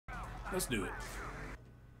Let's do it.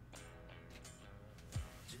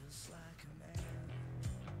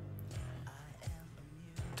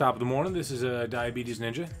 Top of the morning. This is Diabetes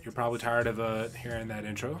Ninja. You're probably tired of hearing that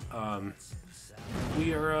intro.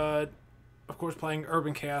 We are, of course, playing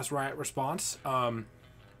Urban Chaos Riot Response.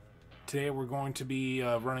 Today we're going to be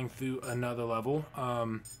running through another level.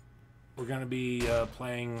 We're going to be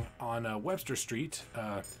playing on Webster Street.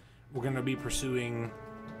 We're going to be pursuing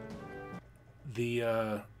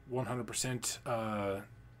the 100%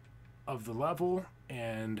 of the level,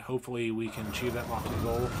 and hopefully we can achieve that lofty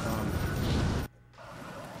goal.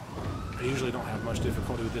 I usually don't have much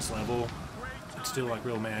difficulty with this level. It's still like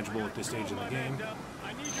real manageable at this stage of the game.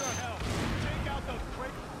 I need your help. Take out those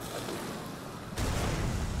quick.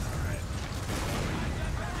 Alright.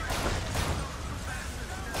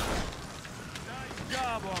 Nice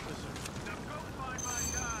job, officer. Now go find my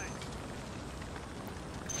guys.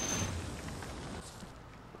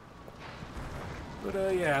 But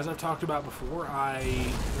yeah, as I've talked about before, I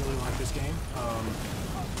really like this game.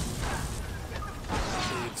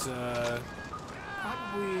 It's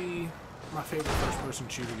probably my favorite first-person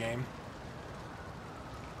shooter game.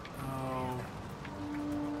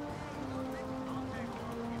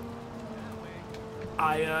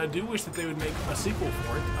 I do wish that they would make a sequel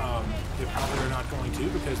for it. They probably are not going to,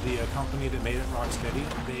 because the company that made it, Rocksteady,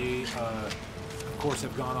 they of course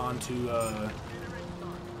have gone on to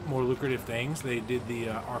more lucrative things. They did the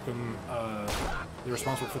Arkham, they're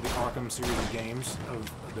responsible for the Arkham series of games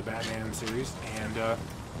of the Batman series, and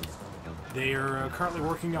they are currently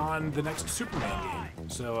working on the next Superman game.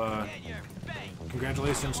 So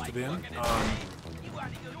congratulations to them.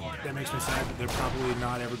 That makes me sad that they're probably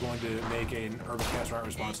not ever going to make an Urban Chaos Riot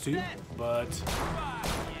Response 2, but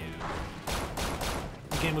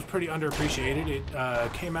the game was pretty underappreciated.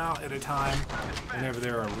 It came out at a time whenever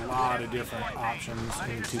there were a lot of different options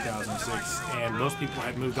in 2006, and most people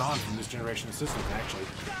had moved on from this generation of systems, actually.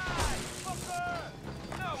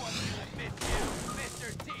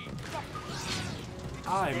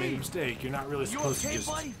 I made a mistake. You're not really supposed to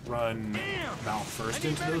just run mouth first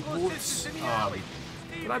into those bullets.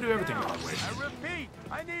 But I do everything the hard way. I repeat,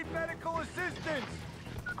 I need medical assistance.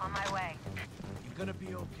 On my way. You're gonna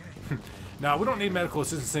be okay. No, we don't need medical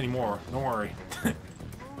assistance anymore. Don't worry.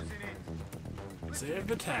 Save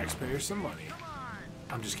the taxpayers some money.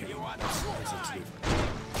 I'm just kidding. That's sensitive.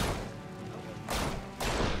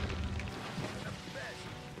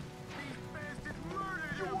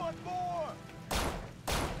 You want more?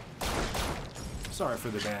 Sorry for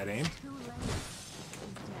the bad aim.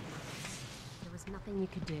 There was nothing you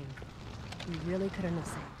could do. You really couldn't have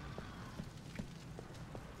saved.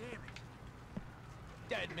 Damn it.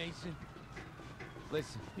 Dead, Mason.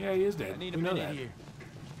 Listen. Yeah, he is dead. I need a we know minute that. here.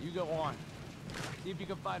 You go on. See if you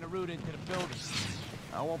can find a route into the building.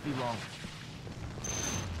 I won't be long.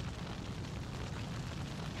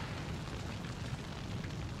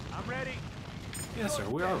 I'm ready. Yes, sir.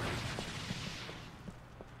 We are ready.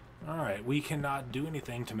 Alright, we cannot do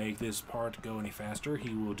anything to make this part go any faster.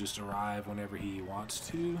 He will just arrive whenever he wants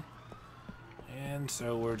to. And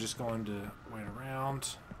so we're just going to wait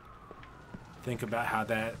around. Think about how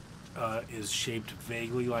that is shaped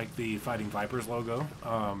vaguely like the Fighting Vipers logo.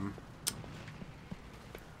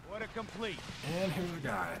 Order complete. And here's the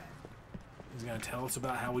guy. He's going to tell us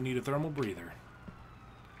about how we need a thermal breather.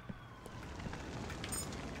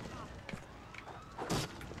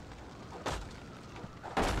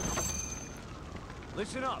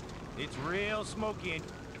 Listen up. It's real smoky and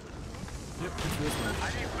Yep, it's this one. I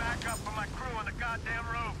need backup for my crew on the goddamn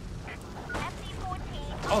roof.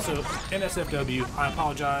 Also, NSFW, I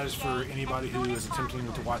apologize for anybody who is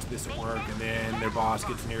attempting to watch this at work and then their boss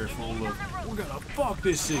gets an earful of, we're gonna fuck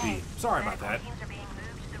this city. Sorry about that.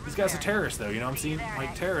 These guys are terrorists, though, you know what I'm saying?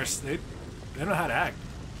 Like, terrorists, they know how to act.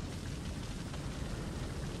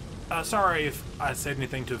 Sorry if I said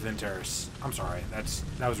anything to offend terrorists. I'm sorry.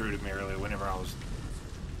 That was rude of me earlier whenever I was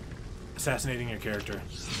assassinating your character.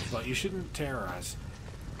 But you shouldn't terrorize.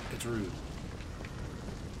 It's rude.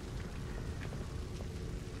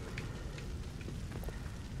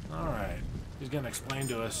 Alright. He's going to explain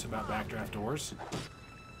to us about backdraft doors.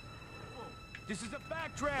 This is a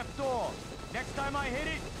backdraft door. Next time I hit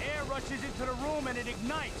it, air rushes into the room and it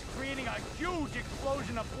ignites, creating a huge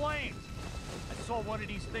explosion of flames. I saw one of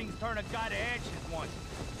these things turn a guy to ashes once.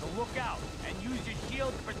 So look out and use your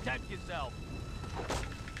shield to protect yourself.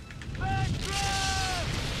 Backdraft!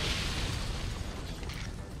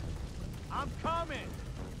 I'm coming.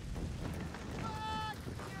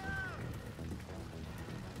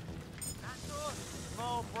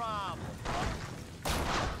 No problem.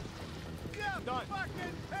 Done.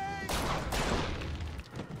 Fucking pig!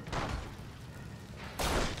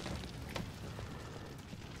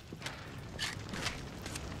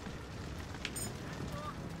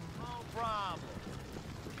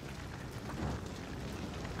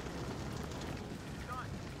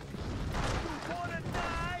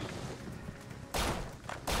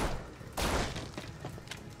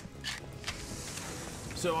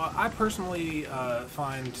 So I personally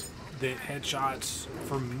find that headshots,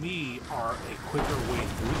 for me, are a quicker way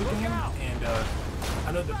through the game, and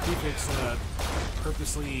I know that Prefix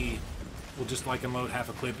purposely will just like unload half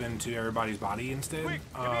a clip into everybody's body instead.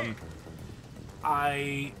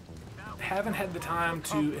 I haven't had the time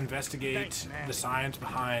to investigate the science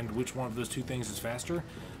behind which one of those two things is faster,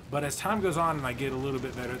 but as time goes on and I get a little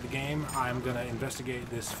bit better at the game, I'm going to investigate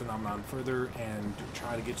this phenomenon further and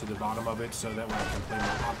try to get to the bottom of it so that way I can play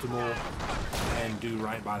more optimal and do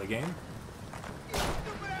right by the game.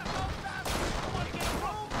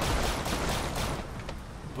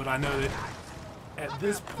 But I know that at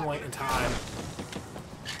this point in time,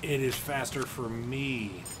 it is faster for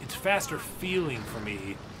me. It's faster feeling for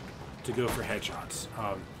me to go for headshots.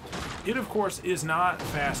 It, of course, is not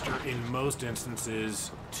faster in most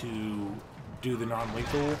instances to do the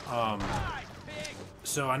non-lethal.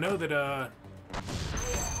 So I know that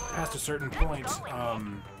past a certain point,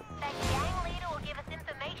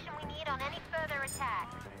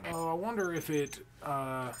 I wonder if it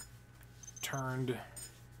turned.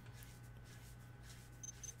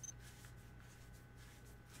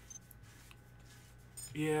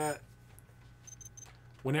 Yeah.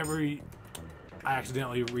 Whenever I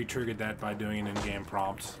accidentally re-triggered that by doing an in-game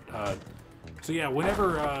prompt. So yeah,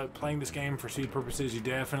 whenever playing this game for speed purposes, you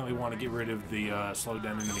definitely want to get rid of the slowed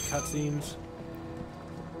down enemy cutscenes.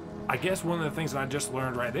 I guess one of the things that I just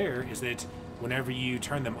learned right there is that whenever you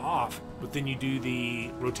turn them off, but then you do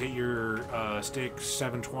the rotate your stick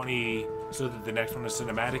 720 so that the next one is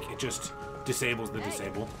cinematic, it just disables the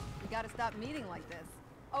disable. You gotta stop meeting like this.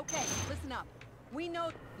 Okay, listen up. We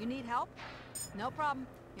know you need help. No problem.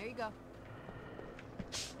 Here you go.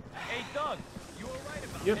 Hey, Doug, you all right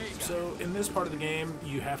about Yep, so in this part of the game,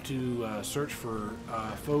 you have to search for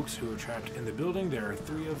folks who are trapped in the building. There are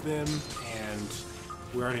 3 of them, and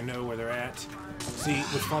we already know where they're at. See,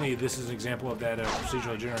 what's funny, this is an example of that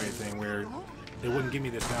procedural generated thing where they wouldn't give me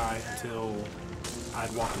this guy until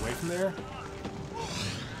I'd walked away from there.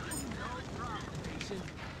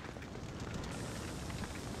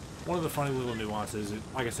 One of the funny little nuances,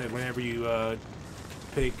 like I said, whenever you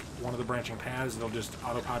pick one of the branching paths, they'll just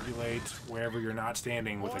auto-populate wherever you're not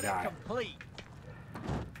standing with a guy.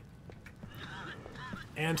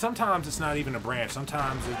 And sometimes it's not even a branch.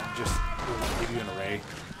 Sometimes it just will give you an array.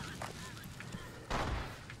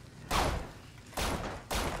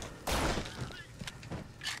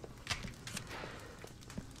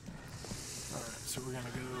 Alright, so we're gonna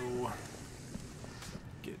go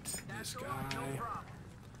get this guy.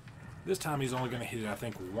 This time he's only going to hit it, I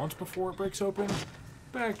think, once before it breaks open.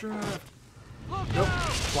 Backdraft. Nope,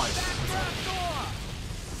 twice.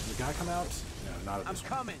 Did the guy come out? No, not at this one.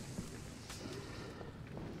 coming.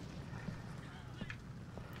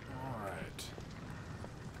 Alright.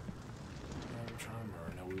 I'm trying to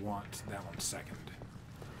remember. No, we want that one second.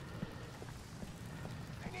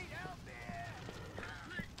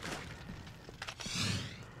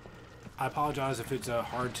 I apologize if it's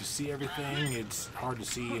hard to see everything. It's hard to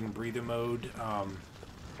see in breather mode.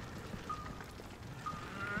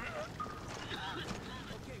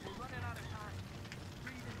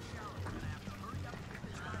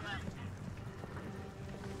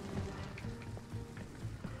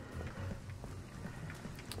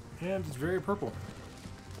 And it's very purple.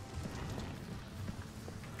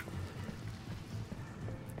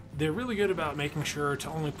 They're really good about making sure to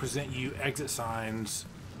only present you exit signs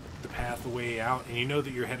the path the way out, and you know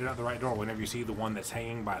that you're headed out the right door whenever you see the one that's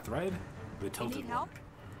hanging by a thread, the tilted You need help? one.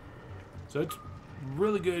 So it's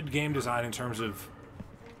really good game design in terms of,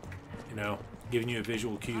 you know, giving you a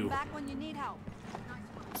visual Come cue. back when you need help.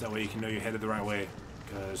 So that way you can know you're headed the right way,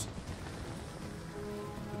 because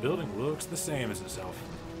the building looks the same as itself.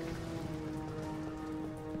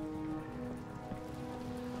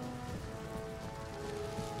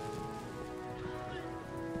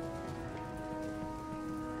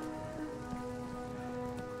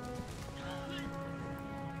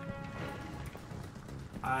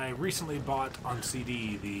 I recently bought on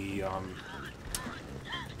CD the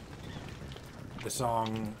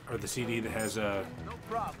song, or the CD that has the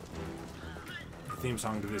theme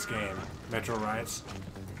song to this game, Metro Riots.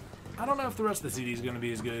 I don't know if the rest of the CD is going to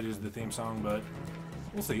be as good as the theme song, but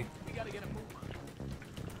we'll see.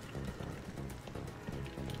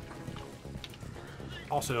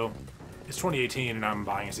 Also, it's 2018 and I'm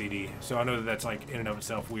buying a CD, so I know that that's like in and of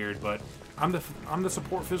itself weird, but I'm the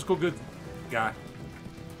support physical good guy.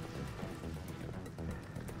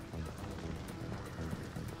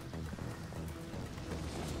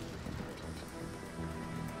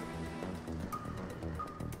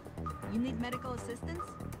 You need medical assistance?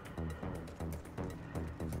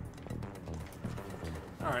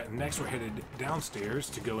 Alright, next we're headed downstairs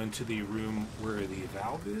to go into the room where the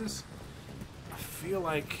valve is. I feel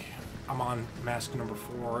like I'm on mask number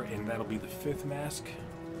 4, and that'll be the 5th mask.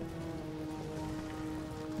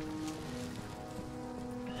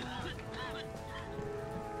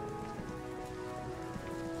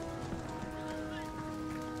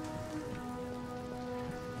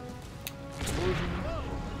 Explosion.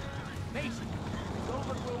 Mason,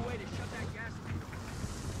 over to a way to shut that gas leak.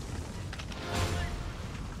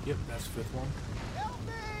 Yep, that's the 5th one.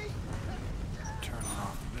 Turn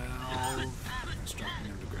off the valve. Instructing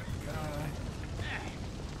him to grab the guy.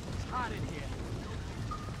 It's hot in here.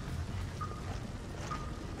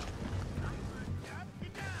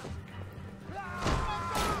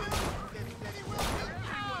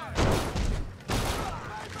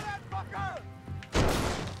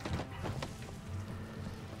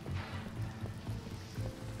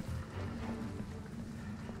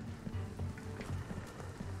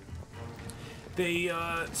 They,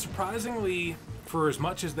 surprisingly, for as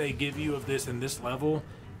much as they give you of this in this level,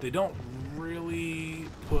 they don't really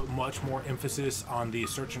put much more emphasis on the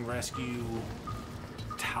search and rescue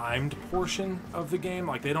timed portion of the game.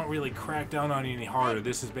 Like, they don't really crack down on you any harder.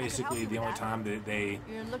 This is basically the only time that they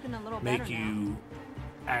make you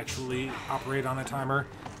actually operate on a timer.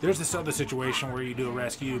 There's this other situation where you do a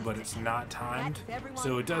rescue, but it's not timed,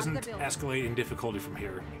 so it doesn't escalate in difficulty from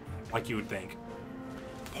here, like you would think.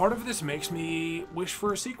 Part of this makes me wish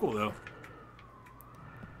for a sequel, though.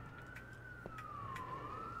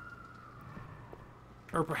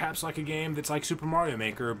 Or perhaps like a game that's like Super Mario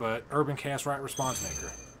Maker, but Urban Chaos Riot Response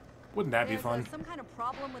Maker. Wouldn't that be fun? There's some kind of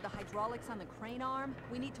problem with the hydraulics on the crane arm.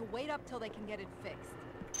 We need to wait up till they can get it fixed.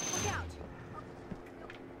 Look out!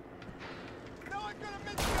 No, I'm gonna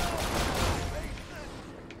miss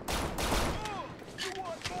you! You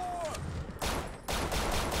want more?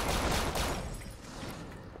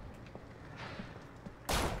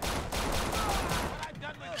 When I'm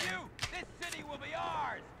done with you, this city will be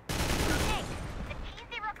ours! Hey, the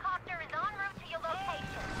T-Zero-copter is en route to your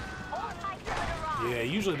location. Hold tight till it arrives. Yeah,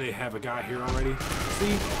 usually they have a guy here already.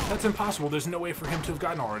 See, that's impossible. There's no way for him to have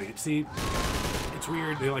gotten already. See, it's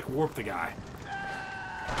weird. They like warp the guy.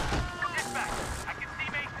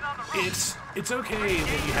 It's okay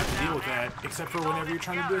that you have to deal with that, except for whenever you're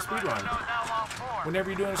trying to do a speedrun. Whenever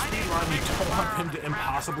you're doing a speedrun, you don't want him to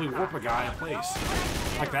impossibly warp a guy in place.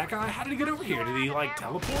 Like that guy, how did he get over here? Did he like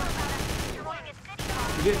teleport?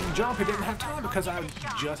 He didn't jump, he didn't have time because I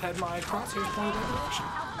just had my crosshairs pointed that direction.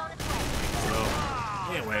 So,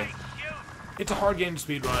 anyway, it's a hard game to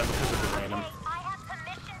speedrun because of the random.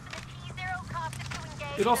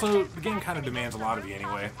 It also, the game kind of demands a lot of you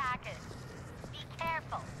anyway. Be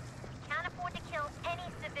careful. We can't afford to kill any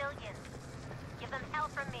civilians. Give them hell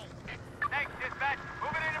from me. Thanks, dispatch.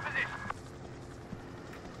 Moving into position.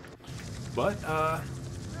 But,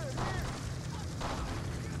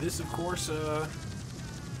 this of course,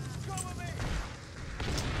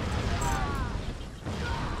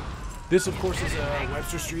 is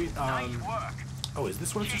Webster Street. Oh, is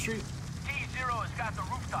this Webster Street?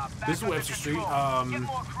 This is Webster Street.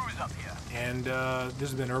 And this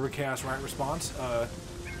has been Urban Chaos Riot Response.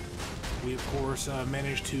 We of course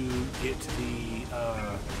managed to get the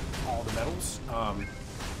all the medals.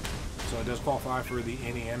 So it does qualify for the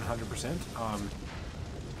NEN 100%.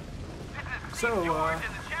 So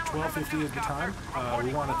 12:50 is the time.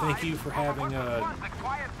 We want to thank you for having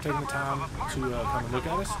taking the time to come and look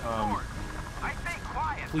at us.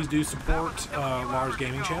 Please do support Lars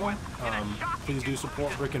Gaming Channel. Please do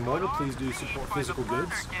support Brick and Mortar. Please do support Physical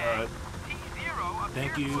Goods.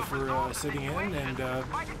 Thank you for sitting in, and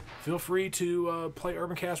feel free to play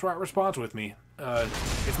Urban Chaos Riot Response with me.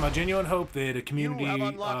 It's my genuine hope that a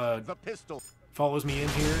community follows me in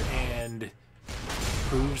here and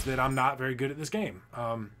proves that I'm not very good at this game.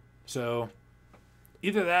 So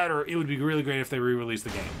either that, or it would be really great if they re-release the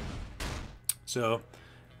game. So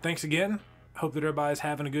thanks again. Hope that everybody's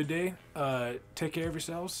having a good day. Take care of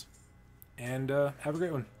yourselves, and have a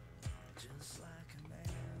great one.